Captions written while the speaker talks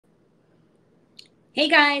Hey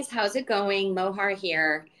guys, how's it going? Mohar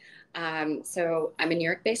here. So I'm a New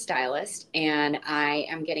York-based stylist, and I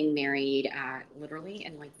am getting married literally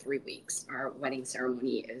in like 3 weeks. Our wedding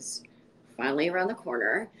ceremony is finally around the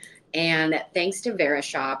corner, and thanks to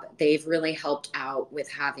Verishop, they've really helped out with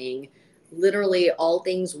having literally all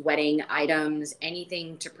things wedding items,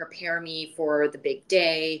 anything to prepare me for the big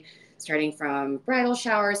day, starting from bridal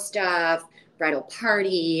shower stuff, bridal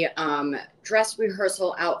party, dress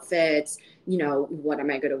rehearsal outfits, what am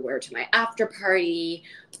I going to wear to my after party?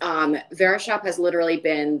 Verishop has literally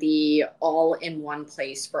been the all in one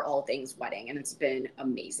place for all things wedding, and it's been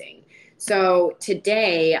amazing. So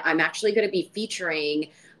today I'm actually going to be featuring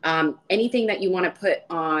anything that you want to put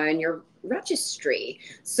on your registry.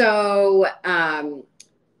 So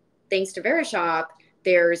thanks to Verishop,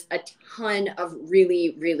 there's a ton of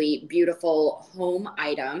really, really beautiful home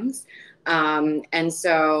items. And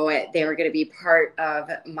so they're going to be part of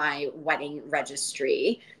my wedding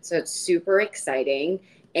registry. So it's super exciting.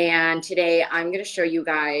 And today I'm going to show you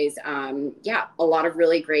guys, a lot of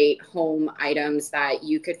really great home items that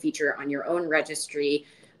you could feature on your own registry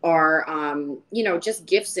or, just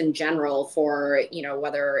gifts in general for,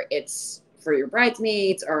 whether it's for your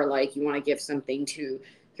bridesmaids or like you want to give something to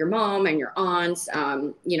your mom and your aunts.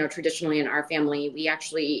 Traditionally in our family, we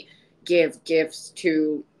actually give gifts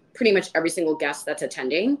to pretty much every single guest that's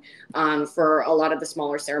attending for a lot of the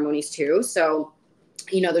smaller ceremonies too. So,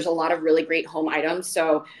 there's a lot of really great home items.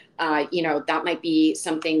 So, that might be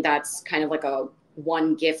something that's kind of like a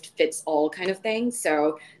one gift fits all kind of thing.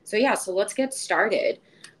 So let's get started.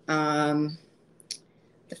 Um,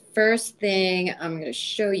 the first thing I'm going to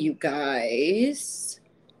show you guys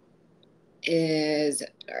is,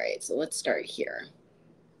 all right, so let's start here.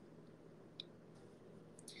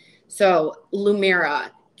 So Lumira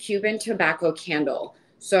Cuban tobacco candle.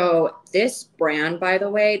 So this brand, by the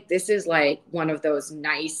way, this is like one of those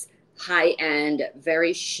nice high-end,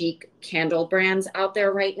 very chic candle brands out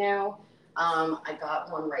there right now. I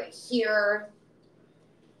got one right here.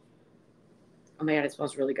 Oh my God, it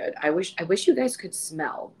smells really good. I wish you guys could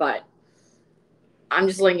smell, but I'm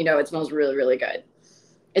just letting you know it smells really, really good.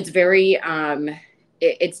 It's very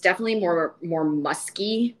it's definitely more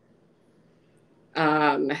musky.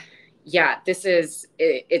 Um yeah,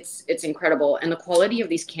 it's incredible, and the quality of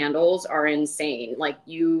these candles are insane. Like,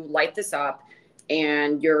 you light this up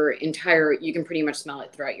and you can pretty much smell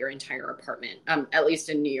it throughout your entire apartment. At least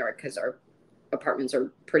in New York, because our apartments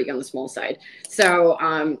are pretty on the small side. So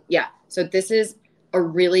so this is a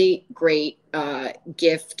really great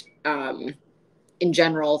gift in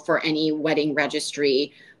general for any wedding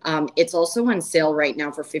registry. It's also on sale right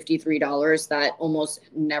now for $53. That almost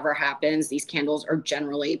never happens. These candles are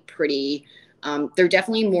generally pretty, they're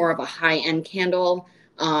definitely more of a high end candle.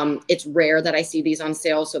 It's rare that I see these on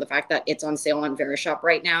sale. So the fact that it's on sale on Verishop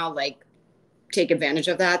right now, like, take advantage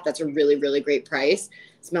of that. That's a really, really great price.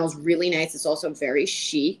 It smells really nice. It's also very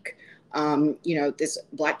chic. This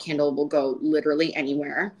black candle will go literally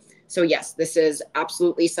anywhere. So yes, this is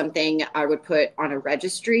absolutely something I would put on a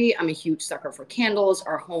registry. I'm a huge sucker for candles.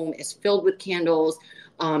 Our home is filled with candles.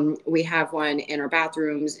 We have one in our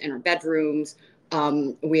bathrooms, in our bedrooms.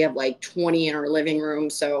 We have like 20 in our living room.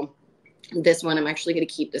 So this one, I'm actually going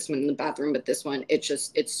to keep this one in the bathroom, but this one,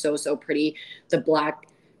 it's so, so pretty. The black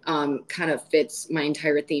kind of fits my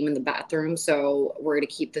entire theme in the bathroom. So we're going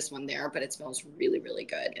to keep this one there, but it smells really, really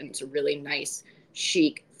good. And it's a really nice,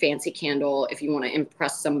 chic, fancy candle. If you want to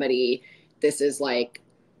impress somebody, this is like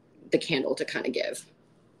the candle to kind of give.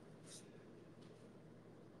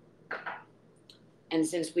 And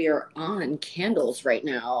since we are on candles right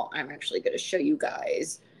now, I'm actually going to show you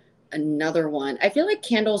guys another one. I feel like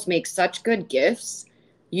candles make such good gifts.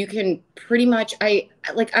 You can pretty much, I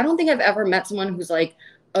don't think I've ever met someone who's like,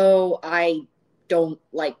 oh, I don't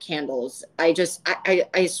like candles. I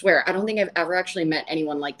swear, I don't think I've ever actually met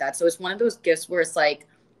anyone like that. So it's one of those gifts where it's like,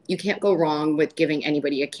 you can't go wrong with giving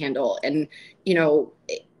anybody a candle. And,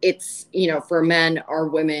 it's, for men or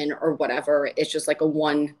women or whatever, it's just like a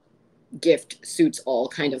one gift suits all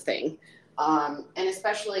kind of thing. And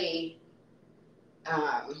especially,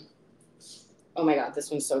 oh my God,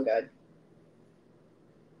 this one's so good.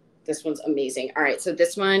 This one's amazing. All right, so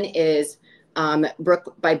this one is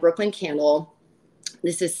by Brooklyn Candle.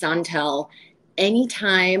 This is Santel.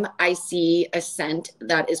 Anytime I see a scent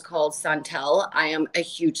that is called Santel, I am a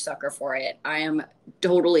huge sucker for it. I am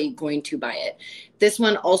totally going to buy it. This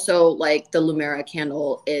one also, like the Lumera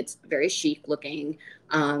candle, it's very chic looking,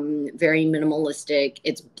 very minimalistic.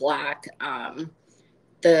 It's black.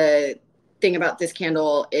 The thing about this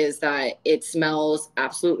candle is that it smells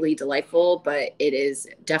absolutely delightful, but it is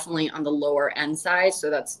definitely on the lower end side. So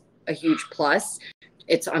that's a huge plus.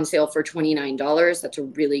 It's on sale for $29. That's a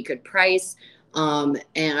really good price.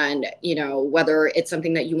 And you know, whether it's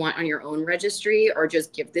something that you want on your own registry or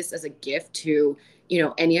just give this as a gift to, you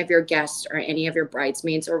know, any of your guests or any of your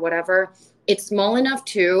bridesmaids or whatever. It's small enough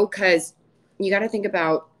too, because you got to think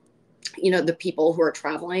about, you know, the people who are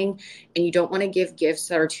traveling, and you don't want to give gifts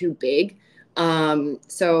that are too big.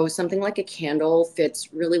 So something like a candle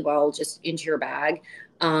fits really well just into your bag.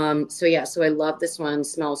 So yeah, so I love this one.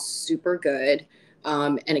 Smells super good.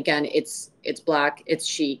 And again, it's black, it's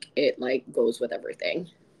chic, it like goes with everything.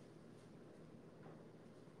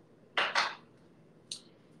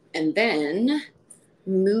 And then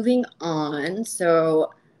moving on,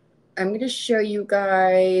 so I'm going to show you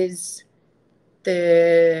guys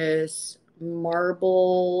this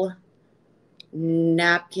marble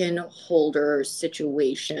napkin holder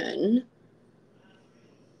situation.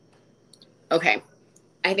 Okay,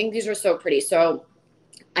 I think these are so pretty. So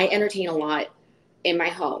I entertain a lot in my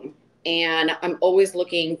home, and I'm always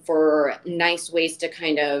looking for nice ways to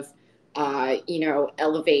kind of, you know,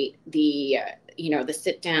 elevate the, you know, the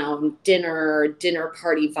sit down dinner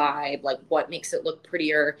party vibe. Like, what makes it look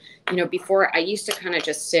prettier? You know, before I used to kind of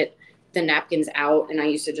just sit the napkins out, and I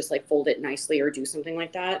used to just like fold it nicely or do something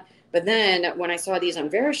like that. But then when I saw these on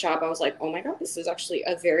Verishop, I was like, oh my God, this is actually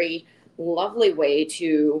a very lovely way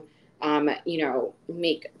to, you know,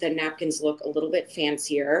 make the napkins look a little bit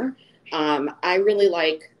fancier. I really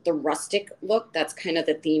like the rustic look. That's kind of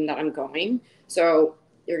the theme that I'm going. So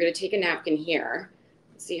you're going to take a napkin here.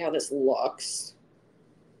 See how this looks.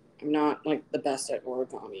 I'm not like the best at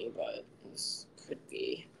origami, but this could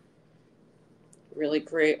be really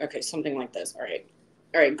great. Okay, something like this. All right.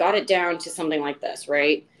 All right, got it down to something like this,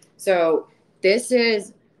 right? So this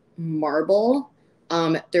is marble.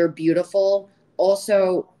 They're beautiful.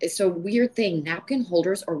 Also, it's a weird thing. Napkin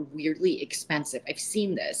holders are weirdly expensive. I've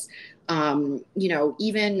seen this. You know,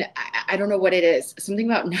 even I don't know what it is.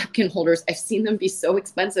 Something about napkin holders. I've seen them be so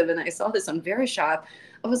expensive, and I saw this on Verishop.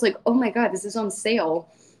 I was like, oh my God, this is on sale,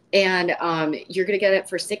 and you're gonna get it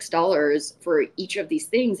for $6 for each of these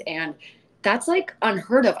things, and that's like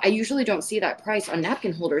unheard of. I usually don't see that price on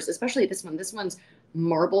napkin holders, especially this one. This one's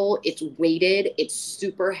marble. It's weighted. It's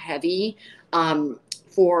super heavy.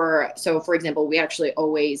 So for example, we actually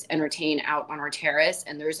always entertain out on our terrace,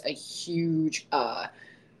 and there's a huge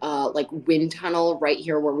like wind tunnel right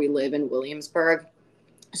here where we live in Williamsburg.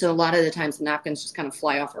 So a lot of the times the napkins just kind of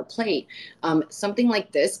fly off our plate. Something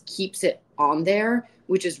like this keeps it on there,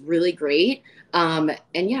 which is really great. And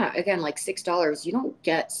yeah, again, like $6, you don't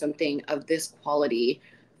get something of this quality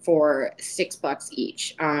for $6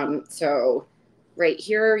 each. So right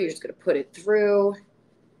here, you're just going to put it through,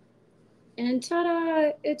 and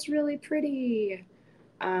ta-da, it's really pretty.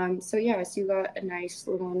 So yeah, so you got a nice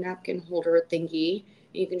little napkin holder thingy.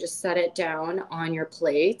 You can just set it down on your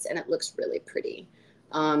plates, and it looks really pretty.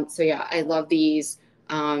 So yeah, I love these.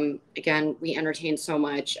 Again, we entertain so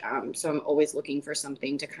much, so I'm always looking for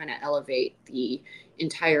something to kind of elevate the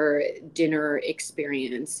entire dinner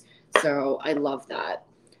experience. So I love that.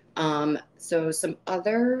 So some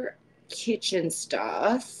other kitchen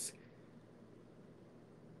stuff.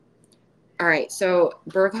 All right, so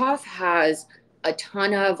Berghoff has a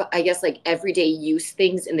ton of, I guess, like everyday use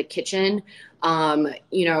things in the kitchen.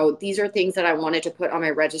 You know, these are things that I wanted to put on my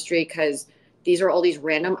registry because these are all these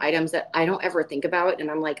random items that I don't ever think about. And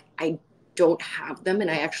I'm like, I don't have them, and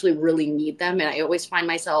I actually really need them. And I always find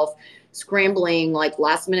myself scrambling like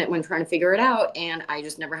last minute when trying to figure it out. And I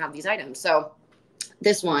just never have these items. So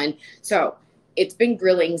this one, so it's been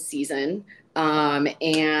grilling season.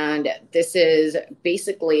 And this is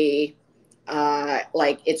basically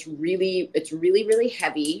like it's really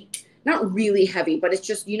heavy. Not really heavy, but it's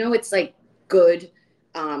just, you know, it's like good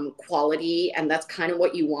quality, and that's kind of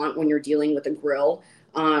what you want when you're dealing with a grill.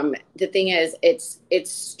 The thing is, it's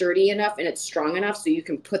sturdy enough and it's strong enough so you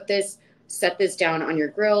can set this down on your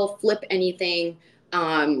grill, flip anything.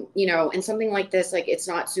 You know, and something like this, like it's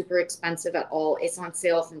not super expensive at all. It's on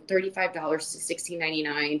sale from $35 to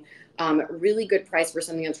 $16.99. Really good price for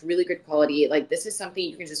something that's really good quality. Like this is something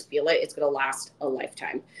you can just feel it. It's going to last a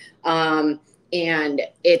lifetime. And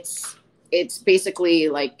it's basically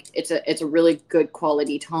like, it's a really good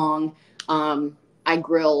quality tong. I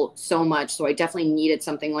grill so much, so I definitely needed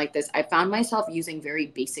something like this. I found myself using very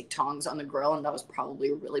basic tongs on the grill, and that was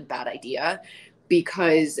probably a really bad idea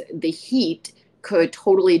because the heat could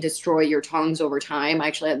totally destroy your tongs over time. I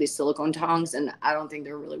actually have these silicone tongs, and I don't think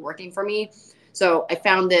they're really working for me. So I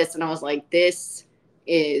found this, and I was like, this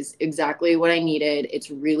is exactly what I needed.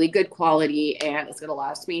 It's really good quality, and it's going to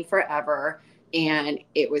last me forever. And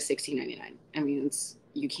it was $16.99. I mean,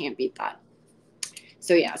 you can't beat that.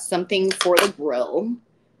 So yeah, something for the grill.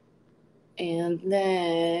 And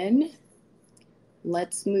then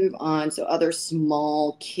let's move on. So other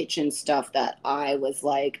small kitchen stuff that I was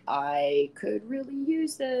like, I could really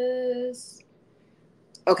use this.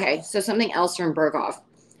 Okay, so something else from Berghoff.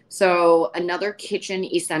 So another kitchen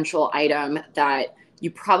essential item that you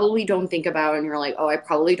probably don't think about, and you're like, oh, I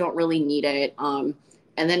probably don't really need it. And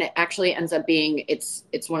then it actually ends up being it's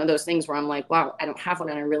one of those things where I'm like, wow, I don't have one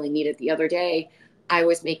and I really need it. The other day, I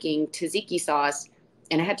was making tzatziki sauce,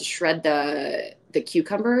 and I had to shred the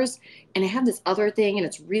cucumbers, and I have this other thing, and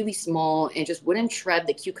it's really small, and it just wouldn't shred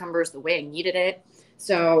the cucumbers the way I needed it.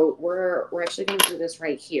 So we're actually going to do this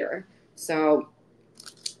right here. So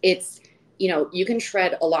it's, you can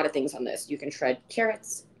shred a lot of things on this. You can shred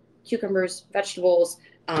carrots, cucumbers, vegetables.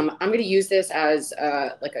 I'm going to use this as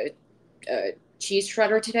like a cheese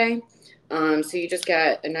shredder today. So you just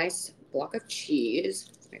get a nice block of cheese.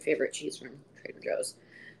 It's my favorite cheese from Trader Joe's.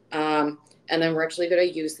 And then we're actually going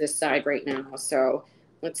to use this side right now. So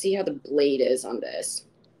let's see how the blade is on this.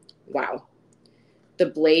 Wow. The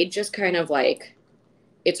blade just kind of like,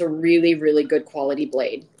 it's a really, really good quality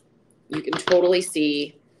blade. You can totally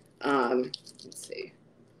see. Let's see.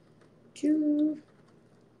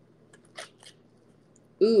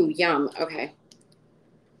 Ooh, yum. Okay.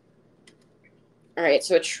 All right.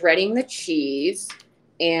 So it's shredding the cheese,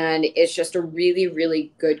 and it's just a really,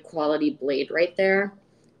 really good quality blade right there.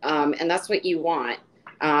 And that's what you want.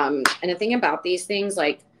 And the thing about these things,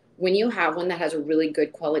 like when you have one that has a really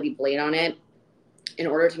good quality blade on it, in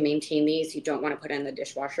order to maintain these, you don't want to put it in the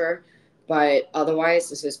dishwasher. But otherwise,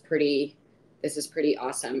 this is pretty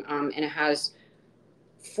awesome. And it has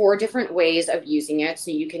 4 different ways of using it.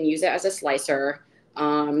 So you can use it as a slicer,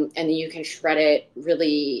 and then you can shred it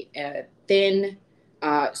really thin,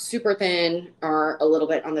 super thin, or a little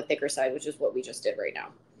bit on the thicker side, which is what we just did right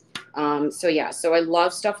now. So yeah, so I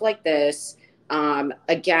love stuff like this.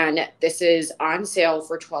 Again, this is on sale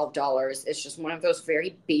for $12. It's just one of those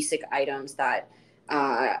very basic items that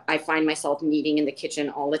I find myself needing in the kitchen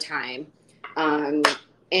all the time.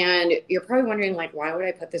 And you're probably wondering, like, why would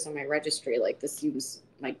I put this on my registry? Like, this seems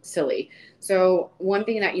like silly. So one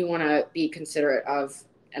thing that you want to be considerate of,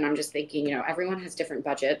 and I'm just thinking, everyone has different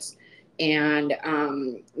budgets. And,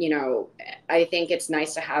 I think it's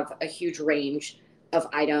nice to have a huge range of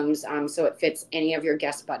items, so it fits any of your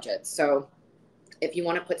guest budgets. So if you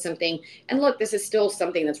want to put something, and look, this is still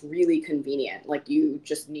something that's really convenient. Like, you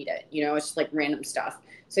just need it, it's just like random stuff.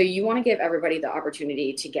 So you want to give everybody the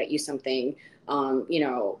opportunity to get you something,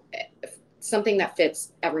 something that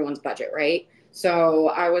fits everyone's budget, right? So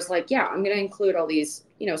I was like, yeah, I'm going to include all these,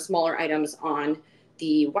 smaller items on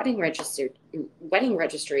the wedding registry.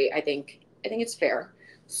 I think it's fair.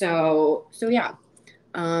 So yeah.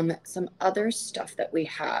 Some other stuff that we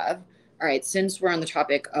have. All right, since we're on the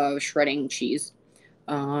topic of shredding cheese,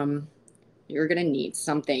 you're going to need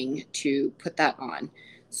something to put that on.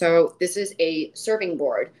 So this is a serving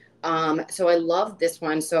board. So I love this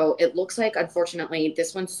one. So it looks like, unfortunately,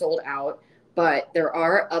 this one's sold out, but there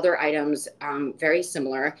are other items very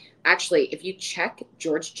similar. Actually, if you check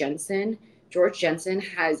George Jensen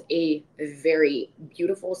has a very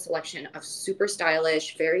beautiful selection of super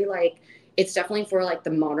stylish, very like, it's definitely for like the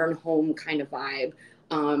modern home kind of vibe.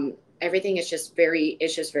 Everything is just very,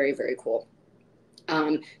 very cool.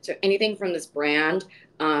 So anything from this brand,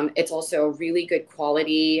 it's also really good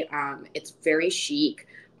quality. It's very chic,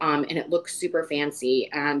 and it looks super fancy.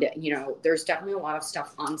 And, there's definitely a lot of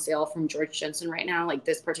stuff on sale from George Jensen right now. Like,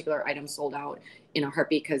 this particular item sold out in a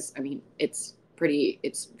heartbeat because,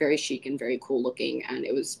 it's very chic and very cool looking, and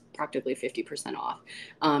it was practically 50% off.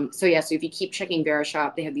 So yeah, so if you keep checking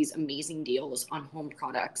Verishop, they have these amazing deals on home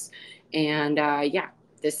products. And yeah,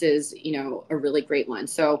 this is, a really great one.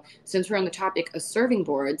 So since we're on the topic of serving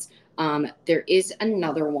boards, there is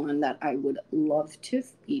another one that I would love to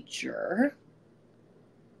feature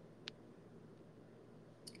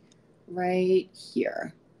right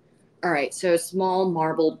here. All right, so small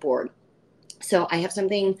marble board. So I have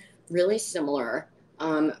something really similar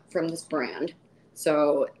from this brand.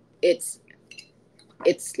 So it's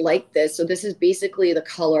like this. So this is basically the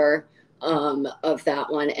color of that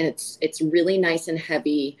one, and it's really nice and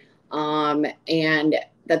heavy, and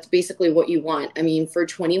that's basically what you want. For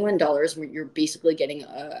 $21, you're basically getting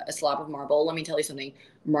a slab of marble. Let me tell you something.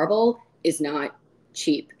 Marble is not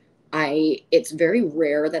cheap. It's very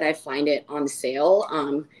rare that I find it on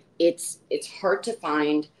sale. It's hard to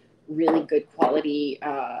find really good quality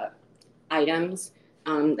items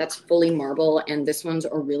That's fully marble, and this one's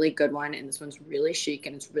a really good one, and this one's really chic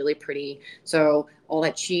and it's really pretty. So all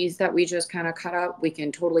that cheese that we just kind of cut up, we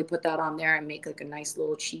can totally put that on there and make like a nice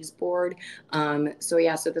little cheese board. So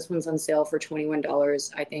yeah, so this one's on sale for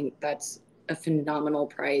 $21. I think that's a phenomenal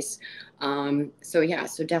price. So yeah,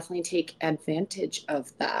 so definitely take advantage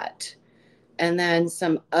of that. And then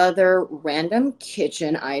some other random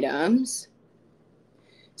kitchen items.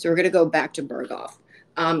 So we're gonna go back to Berghoff.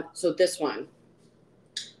 So this one,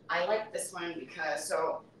 I like this one because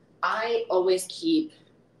so I always keep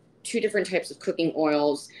two different types of cooking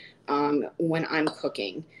oils when I'm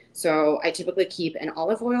cooking. So I typically keep an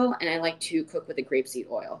olive oil and I like to cook with a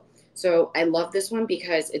grapeseed oil. So I love this one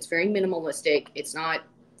because it's very minimalistic. It's not,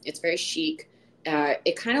 it's very chic.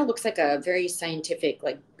 It kind of looks like a very scientific,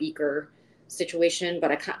 like beaker situation,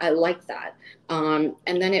 but I like that. And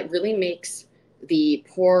then it really makes the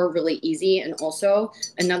pour really easy. And also,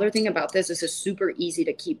 another thing about this is it's super easy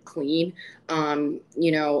to keep clean.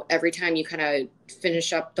 You know, every time you kind of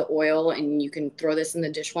finish up the oil and you can throw this in the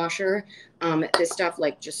dishwasher, this stuff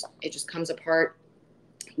like just, it just comes apart.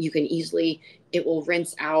 You can easily, it will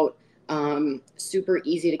rinse out, super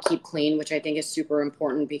easy to keep clean, which I think is super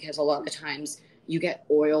important because a lot of times you get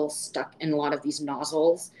oil stuck in a lot of these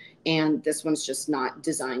nozzles, and this one's just not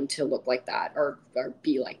designed to look like that or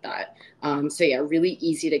be like that. So yeah, really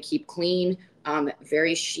easy to keep clean,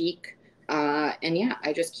 very chic. And yeah,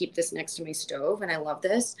 I just keep this next to my stove and I love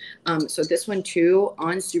this. So this one too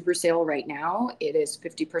on super sale right now. It is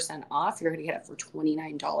 50% off. You're going to get it for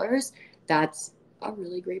 $29. That's a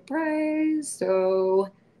really great price. So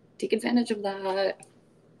take advantage of that.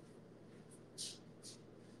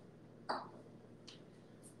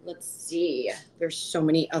 Let's see. There's so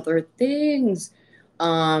many other things.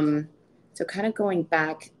 So kind of going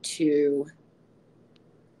back to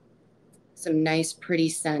some nice pretty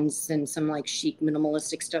scents and some like chic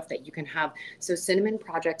minimalistic stuff that you can have. So Cinnamon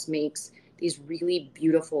Projects makes these really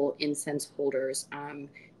beautiful incense holders.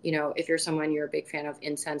 You know, if you're someone, you're a big fan of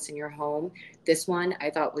incense in your home, this one I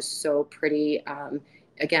thought was so pretty.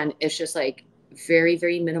 Again, it's just like very,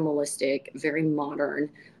 very minimalistic, very modern.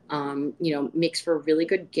 You know, makes for a really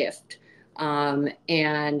good gift.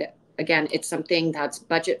 And again, it's something that's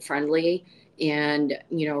budget friendly and,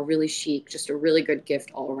 you know, really chic, just a really good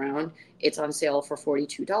gift all around. It's on sale for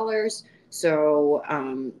 $42. So,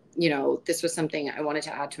 you know, this was something I wanted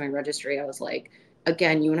to add to my registry. I was like,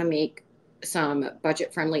 again, you want to make some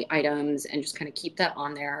budget friendly items and just kind of keep that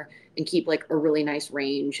on there and keep like a really nice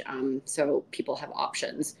range, so people have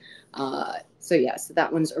options. So yeah, so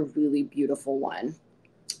that one's a really beautiful one.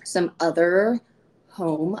 Some other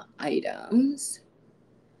home items.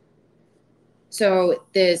 So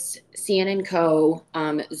this C&N Co.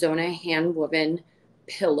 Zona hand woven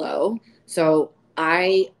pillow. So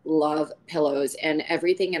I love pillows, and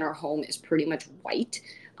everything in our home is pretty much white.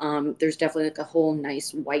 There's definitely like a whole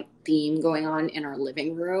nice white theme going on in our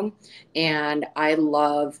living room, and I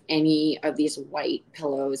love any of these white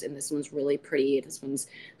pillows. And this one's really pretty. This one's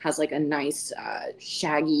has like a nice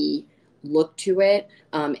shaggy look to it.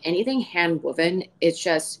 Anything hand woven, it's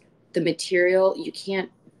just the material. You can't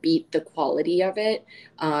beat the quality of it.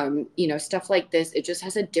 You know, stuff like this, it just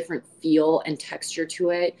has a different feel and texture to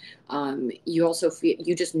it. You also feel,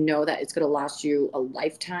 you just know that it's going to last you a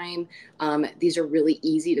lifetime. These are really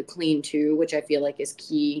easy to clean too, which I feel like is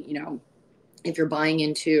key. You know, if you're buying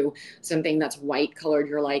into something that's white colored,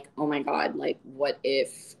 you're like, oh my God, like what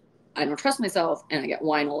if I don't trust myself and I get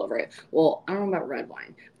wine all over it? Well, I don't know about red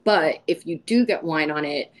wine, but if you do get wine on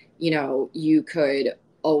it, you know, you could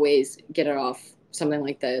always get it off something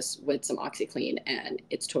like this with some OxyClean and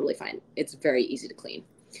it's totally fine. It's very easy to clean.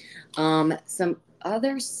 Some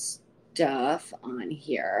other stuff on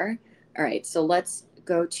here. All right, so let's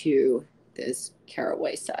go to this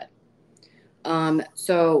caraway set.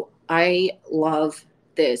 So I love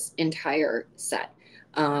this entire set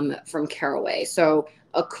from Caraway. So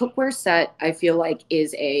a cookware set, I feel like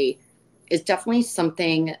is definitely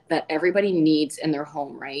something that everybody needs in their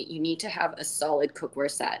home, right? You need to have a solid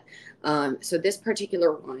cookware set. So this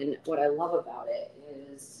particular one, what I love about it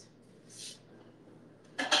is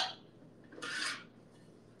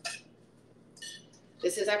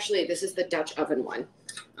this is the Dutch oven one.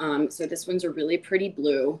 So this one's a really pretty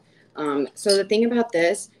blue. So the thing about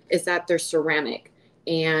this is that they're ceramic.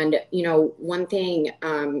 And, you know, one thing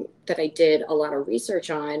that I did a lot of research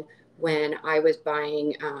on when I was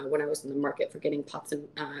buying, when I was in the market for getting pots and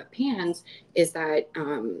pans, is that,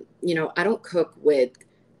 you know, I don't cook with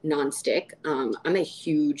nonstick. I'm a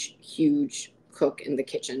huge cook in the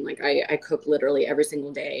kitchen. Like I cook literally every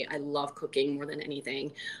single day. I love cooking more than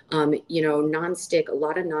anything. You know, nonstick, a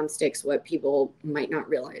lot of nonsticks, what people might not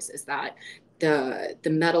realize is that the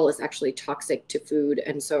metal is actually toxic to food.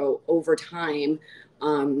 And so over time,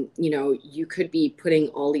 you know, you could be putting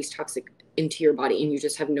all these toxic into your body and you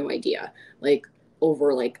just have no idea. Like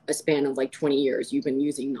over like a span of like 20 years, you've been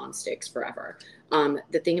using nonsticks forever.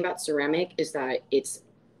 The thing about ceramic is that it's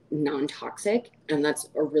non-toxic, and that's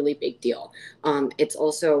a really big deal. It's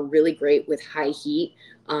also really great with high heat.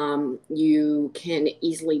 You can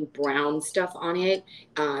easily brown stuff on it.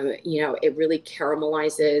 You know, it really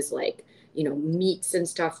caramelizes like, you know, meats and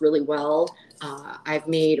stuff really well. I've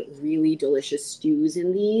made really delicious stews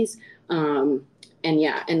in these. And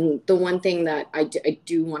yeah, and the one thing that I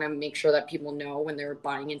do want to make sure that people know when they're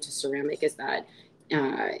buying into ceramic is that,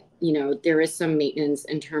 you know, there is some maintenance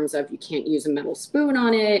in terms of you can't use a metal spoon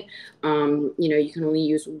on it. You know, you can only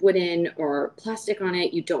use wooden or plastic on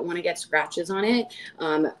it. You don't want to get scratches on it.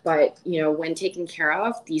 But, you know, when taken care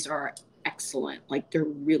of, these are excellent. Like they're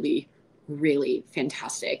really, really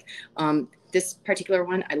fantastic. This particular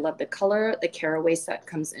one, I love the color. The caraway set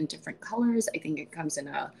comes in different colors. I think it comes in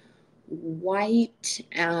a white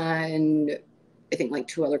and I think like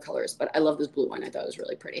 2 other colors, but I love this blue one. I thought it was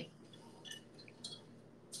really pretty.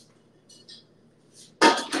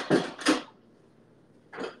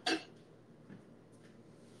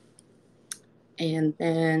 And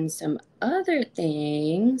then some other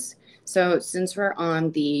things. So since we're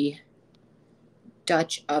on the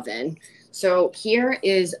Dutch oven, so here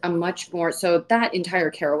is a much more, so that entire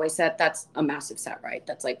caraway set, that's a massive set, right?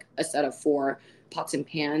 That's like a set of 4 pots and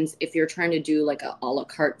pans. If you're trying to do like a la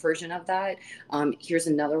carte version of that, here's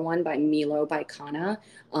another one by Milo by Kana.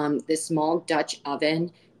 This small Dutch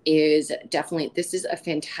oven is definitely, this is a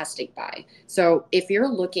fantastic buy. So if you're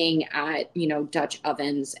looking at, you know, Dutch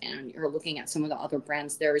ovens and you're looking at some of the other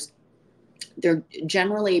brands, they're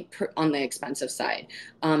generally on the expensive side.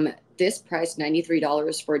 This price,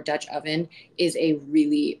 $93 for a Dutch oven, is a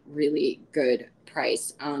really, really good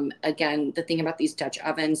price. Again, the thing about these Dutch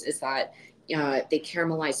ovens is that they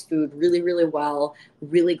caramelize food really, really well,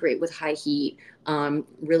 really great with high heat,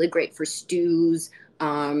 really great for stews.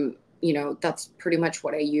 You know, that's pretty much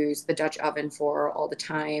what I use the Dutch oven for all the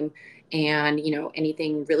time. And, you know,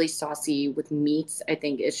 anything really saucy with meats, I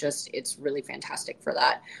think it's really fantastic for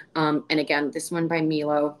that. And again, this one by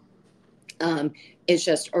Milo is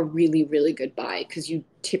just a really, really good buy because you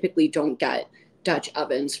typically don't get Dutch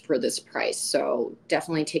ovens for this price. So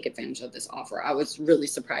definitely take advantage of this offer. I was really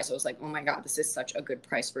surprised. I was like, oh my God, this is such a good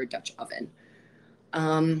price for a Dutch oven.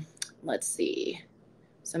 Let's see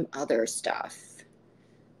some other stuff.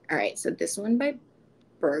 All right, so this one by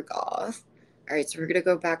Berghoff. All right, so we're gonna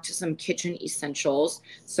go back to some kitchen essentials.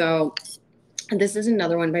 So this is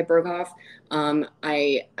another one by Berghoff.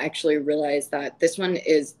 I actually realized that this one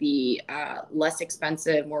is the less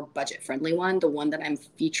expensive, more budget-friendly one. The one that I'm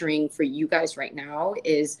featuring for you guys right now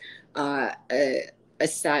is a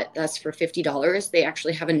set that's for $50. They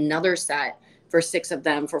actually have another set for 6 of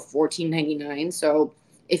them for $14.99. So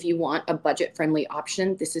if you want a budget-friendly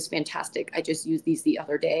option, this is fantastic. I just used these the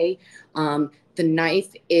other day. The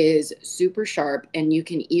knife is super sharp and you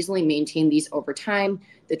can easily maintain these over time.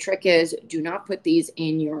 The trick is do not put these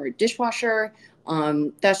in your dishwasher.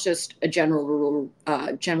 That's just a general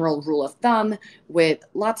rule of thumb with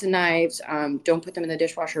lots of knives. Don't put them in the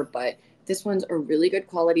dishwasher, but this one's a really good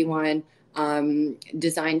quality one,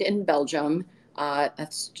 designed in Belgium.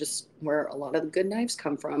 That's just where a lot of the good knives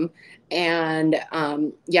come from. And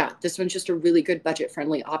yeah, this one's just a really good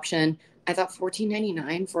budget-friendly option. I thought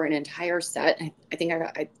 $14.99 for an entire set. I think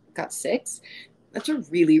I got 6. That's a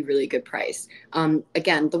really, really good price.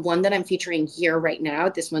 Again, the one that I'm featuring here right now,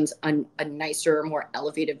 this one's a nicer, more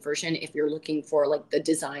elevated version. If you're looking for like the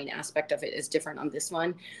design aspect of it is different on this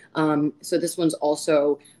one. So this one's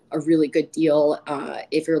also a really good deal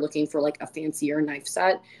if you're looking for like a fancier knife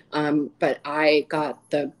set. But I got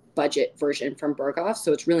the budget version from Berghoff.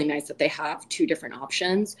 So it's really nice that they have 2 different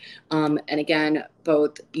options. And again,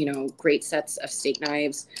 both, you know, great sets of steak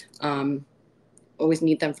knives. Always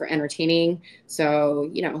need them for entertaining. So,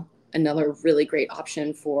 you know, another really great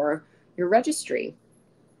option for your registry.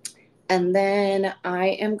 And then I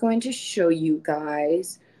am going to show you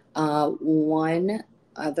guys one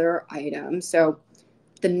other item. So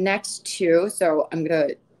the next 2, so I'm going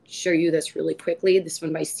to show you this really quickly. This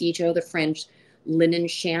one by Cijo, the French linen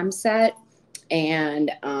sham set.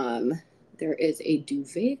 And there is a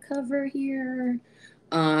duvet cover here.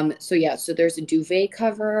 So yeah, so there's a duvet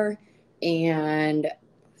cover. And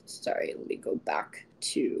sorry, let me go back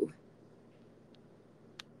to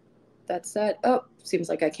that set. Oh, seems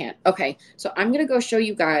like I can't. Okay, so I'm gonna go show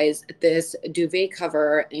you guys this duvet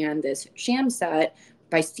cover and this sham set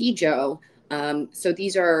by Cijo. So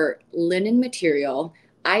these are linen material.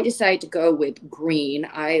 I decided to go with green.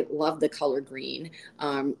 I love the color green.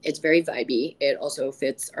 It's very vibey. It also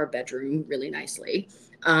fits our bedroom really nicely.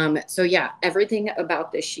 So yeah, everything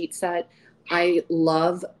about this sheet set, I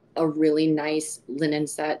love a really nice linen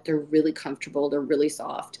set. They're really comfortable. They're really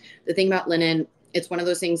soft. The thing about linen, it's one of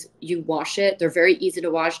those things, you wash it. They're very easy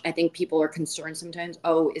to wash. I think people are concerned sometimes,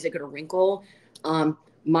 oh, is it going to wrinkle?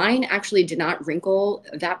 Mine actually did not wrinkle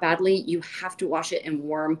that badly. You have to wash it in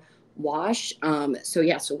warm wash. So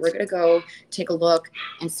yeah, so we're going to go take a look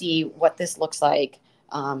and see what this looks like.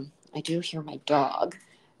 I do hear my dog.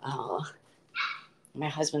 My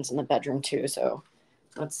husband's in the bedroom too, so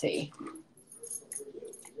let's see.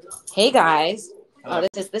 Hey guys. Oh,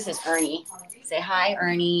 this is Ernie. Say hi,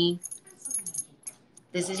 Ernie.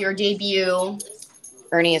 This is your debut.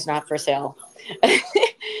 Ernie is not for sale.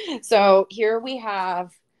 So here we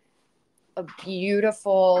have a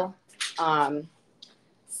beautiful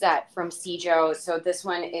set from Cijo. So this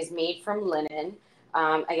one is made from linen.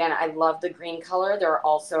 Again, I love the green color. There are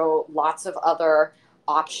also lots of other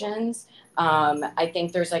options. I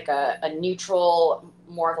think there's like a neutral,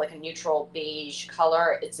 more of like a neutral beige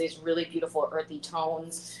color. It's these really beautiful earthy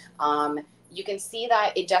tones. You can see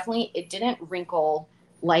that it didn't wrinkle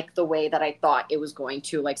like the way that I thought it was going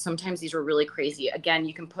to. Like sometimes these are really crazy. Again,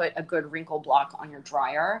 you can put a good wrinkle block on your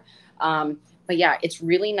dryer. But yeah, it's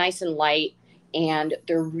really nice and light, and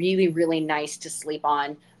they're really, really nice to sleep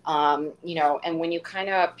on. And when you kind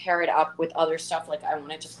of pair it up with other stuff, like I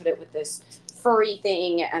wanted to put it with this furry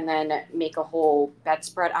thing and then make a whole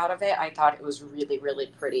bedspread out of it, I thought it was really, really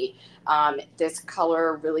pretty. This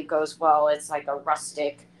color really goes well. It's like a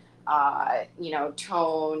rustic,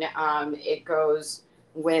 tone. It goes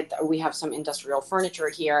with, we have some industrial furniture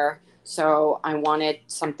here. So I wanted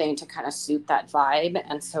something to kind of suit that vibe.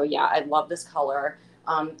 And so, yeah, I love this color.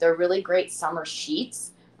 They're really great summer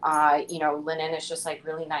sheets. Linen is just like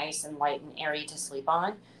really nice and light and airy to sleep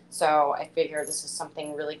on. So I figure this is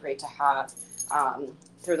something really great to have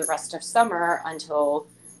through the rest of summer until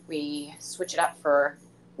we switch it up for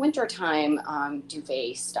wintertime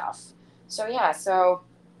duvet stuff. So yeah, so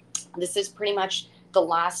this is pretty much the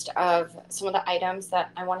last of some of the items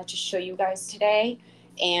that I wanted to show you guys today.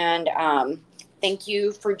 And thank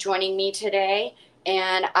you for joining me today.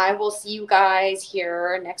 And I will see you guys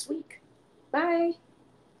here next week. Bye.